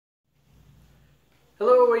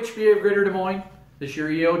Hello, HBA of Greater Des Moines. This is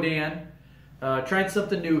your EO, Dan. Trying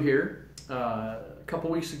something new here. A couple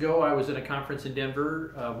weeks ago, I was at a conference in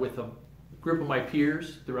Denver with a group of my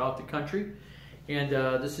peers throughout the country. And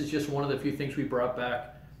this is just one of the few things we brought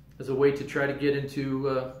back as a way to try to get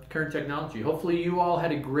into current technology. Hopefully you all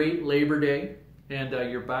had a great Labor Day and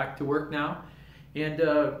you're back to work now. And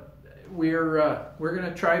we're going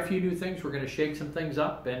to try a few new things. We're going to shake some things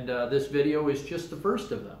up, and this video is just the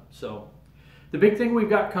first of them. So the big thing we've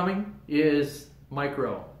got coming is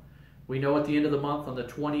Micro. We know at the end of the month on the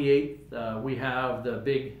 28th we have the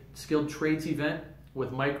big Skilled Trades event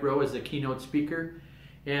with Micro as the keynote speaker,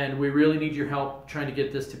 and we really need your help trying to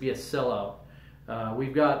get this to be a sellout.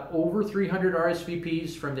 We've got over 300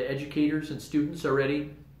 RSVPs from the educators and students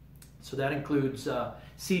already, so that includes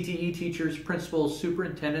CTE teachers, principals,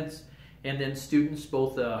 superintendents, and then students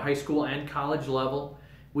both high school and college level.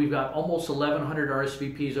 We've got almost 1,100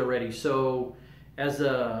 RSVPs already. So as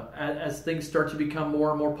things start to become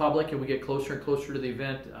more and more public and we get closer and closer to the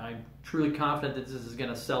event, I'm truly confident that this is going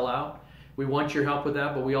to sell out. We want your help with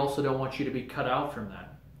that, but we also don't want you to be cut out from that.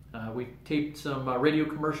 We taped some radio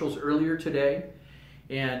commercials earlier today,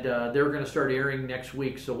 and they're going to start airing next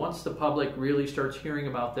week. So once the public really starts hearing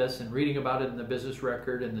about this and reading about it in the Business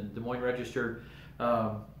Record and the Des Moines Register,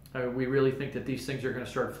 we really think that these things are going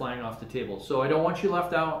to start flying off the table. So I don't want you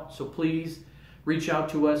left out, so please reach out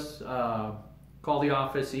to us, call the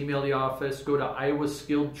office, email the office, go to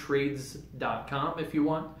iowaskilledtrades.com if you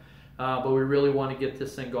want. But we really want to get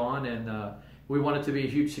this thing going, and we want it to be a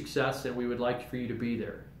huge success, and we would like for you to be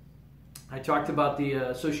there. I talked about the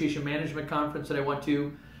Association Management Conference that I went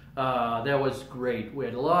to. That was great. We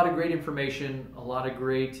had a lot of great information, a lot of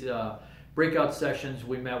great breakout sessions.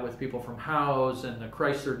 We met with people from House and the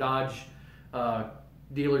Chrysler Dodge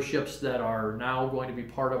dealerships that are now going to be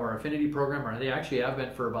part of our affinity program, or they actually have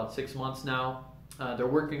been for about 6 months now. They're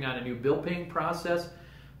working on a new bill paying process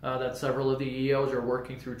that several of the EOs are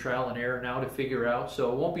working through trial and error now to figure out.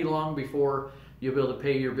 So it won't be long before you'll be able to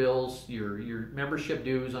pay your bills, your membership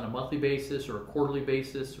dues on a monthly basis or a quarterly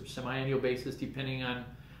basis or semi-annual basis, depending on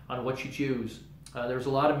what you choose. There's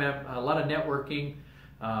a lot of networking.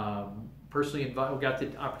 Personally, we got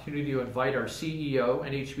the opportunity to invite our CEO,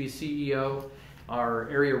 NHB CEO, our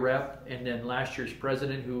area rep, and then last year's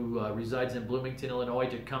president who resides in Bloomington, Illinois,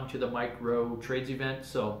 to come to the Micro Trades event.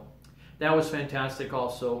 So that was fantastic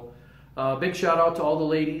also. Big shout out to all the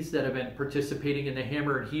ladies that have been participating in the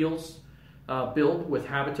Hammer and Heels build with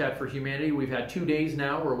Habitat for Humanity. We've had 2 days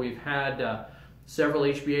now where we've had several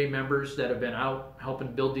HBA members that have been out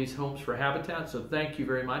helping build these homes for Habitat. So thank you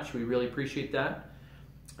very much. We really appreciate that.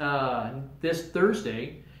 This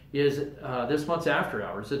Thursday is this month's After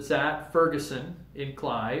Hours. It's at Ferguson in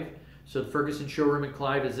Clive. So the Ferguson showroom in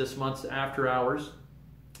Clive is this month's After Hours.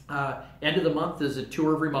 End of the month is a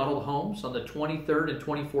tour of remodeled homes on the 23rd and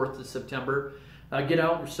 24th of September. Get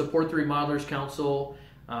out and support the Remodelers Council.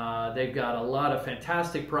 They've got a lot of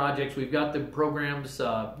fantastic projects. We've got the programs,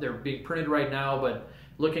 they're being printed right now, but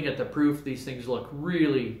looking at the proof, these things look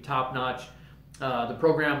really top-notch. The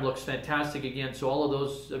program looks fantastic again, so all of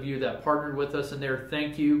those of you that partnered with us in there,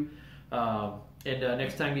 thank you.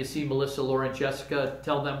 Next time you see Melissa, Laura, and Jessica,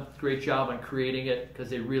 tell them great job on creating it, because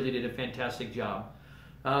they really did a fantastic job.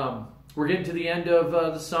 We're getting to the end of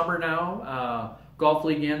the summer now. Golf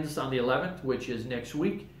League ends on the 11th, which is next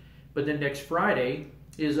week, but then next Friday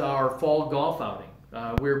is our fall golf outing.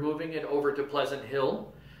 We're moving it over to Pleasant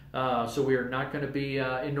Hill. So we are not going to be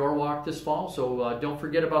in Norwalk this fall, so don't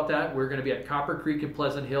forget about that. We're going to be at Copper Creek in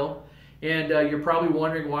Pleasant Hill. And you're probably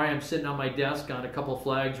wondering why I'm sitting on my desk on a couple of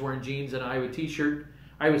flags, wearing jeans and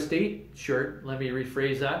Iowa State shirt, let me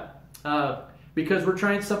rephrase that. Because we're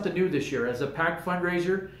trying something new this year. As a PAC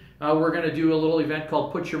fundraiser, we're going to do a little event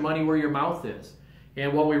called Put Your Money Where Your Mouth Is.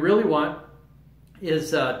 And what we really want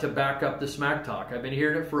is to back up the smack talk. I've been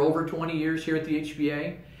hearing it for over 20 years here at the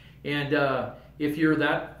HBA. And if you're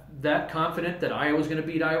that confident that Iowa's going to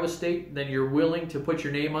beat Iowa State, then you're willing to put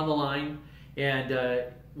your name on the line. And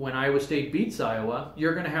when Iowa State beats Iowa,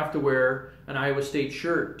 you're going to have to wear an Iowa State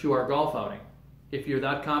shirt to our golf outing. If you're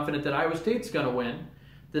that confident that Iowa State's going to win,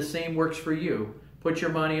 the same works for you. Put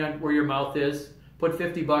your money on where your mouth is. Put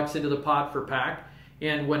 50 bucks into the pot for PAC.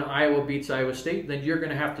 And when Iowa beats Iowa State, then you're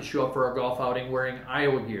going to have to show up for our golf outing wearing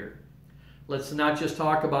Iowa gear. Let's not just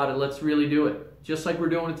talk about it. Let's really do it. Just like we're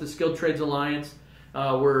doing with the Skilled Trades Alliance,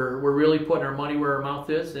 we're really putting our money where our mouth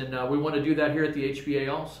is, and we want to do that here at the HBA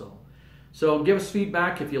also. So give us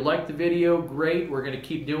feedback. If you like the video, great. We're going to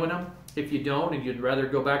keep doing them. If you don't, and you'd rather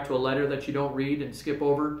go back to a letter that you don't read and skip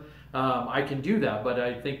over, I can do that, but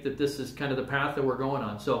I think that this is kind of the path that we're going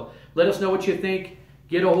on. So let us know what you think.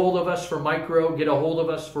 Get a hold of us for micro. Get a hold of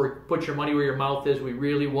us for put your money where your mouth is. We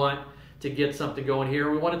really want to get something going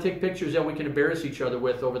here. We want to take pictures that we can embarrass each other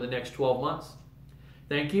with over the next 12 months.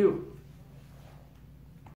 Thank you.